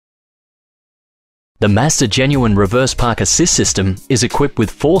The Mazda Genuine Reverse Park Assist system is equipped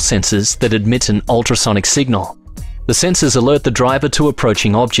with 4 sensors that emit an ultrasonic signal. The sensors alert the driver to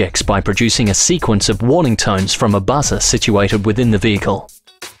approaching objects by producing a sequence of warning tones from a buzzer situated within the vehicle.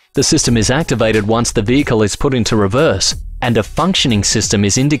 The system is activated once the vehicle is put into reverse, and a functioning system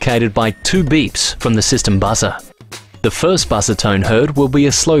is indicated by 2 beeps from the system buzzer. The first buzzer tone heard will be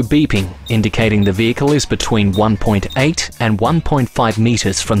a slow beeping, indicating the vehicle is between 1.8 and 1.5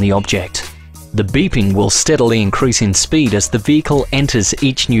 meters from the object. The beeping will steadily increase in speed as the vehicle enters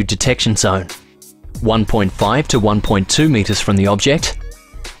each new detection zone. 1.5 to 1.2 meters from the object,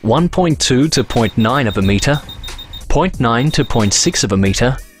 1.2 to 0.9 of a meter, 0.9 to 0.6 of a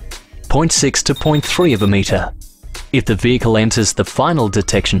meter, 0.6 to 0.3 of a meter. If the vehicle enters the final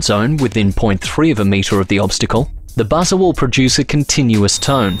detection zone within 0.3 of a meter of the obstacle, the buzzer will produce a continuous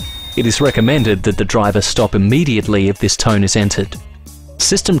tone. It is recommended that the driver stop immediately if this tone is entered.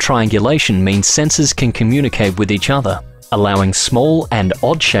 System triangulation means sensors can communicate with each other, allowing small and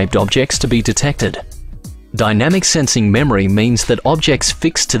odd-shaped objects to be detected. Dynamic sensing memory means that objects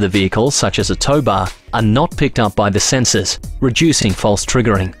fixed to the vehicle, such as a tow bar, are not picked up by the sensors, reducing false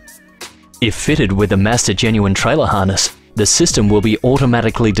triggering. If fitted with a Mazda Genuine trailer harness, the system will be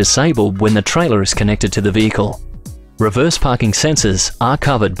automatically disabled when the trailer is connected to the vehicle. Reverse parking sensors are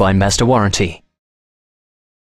covered by Mazda warranty.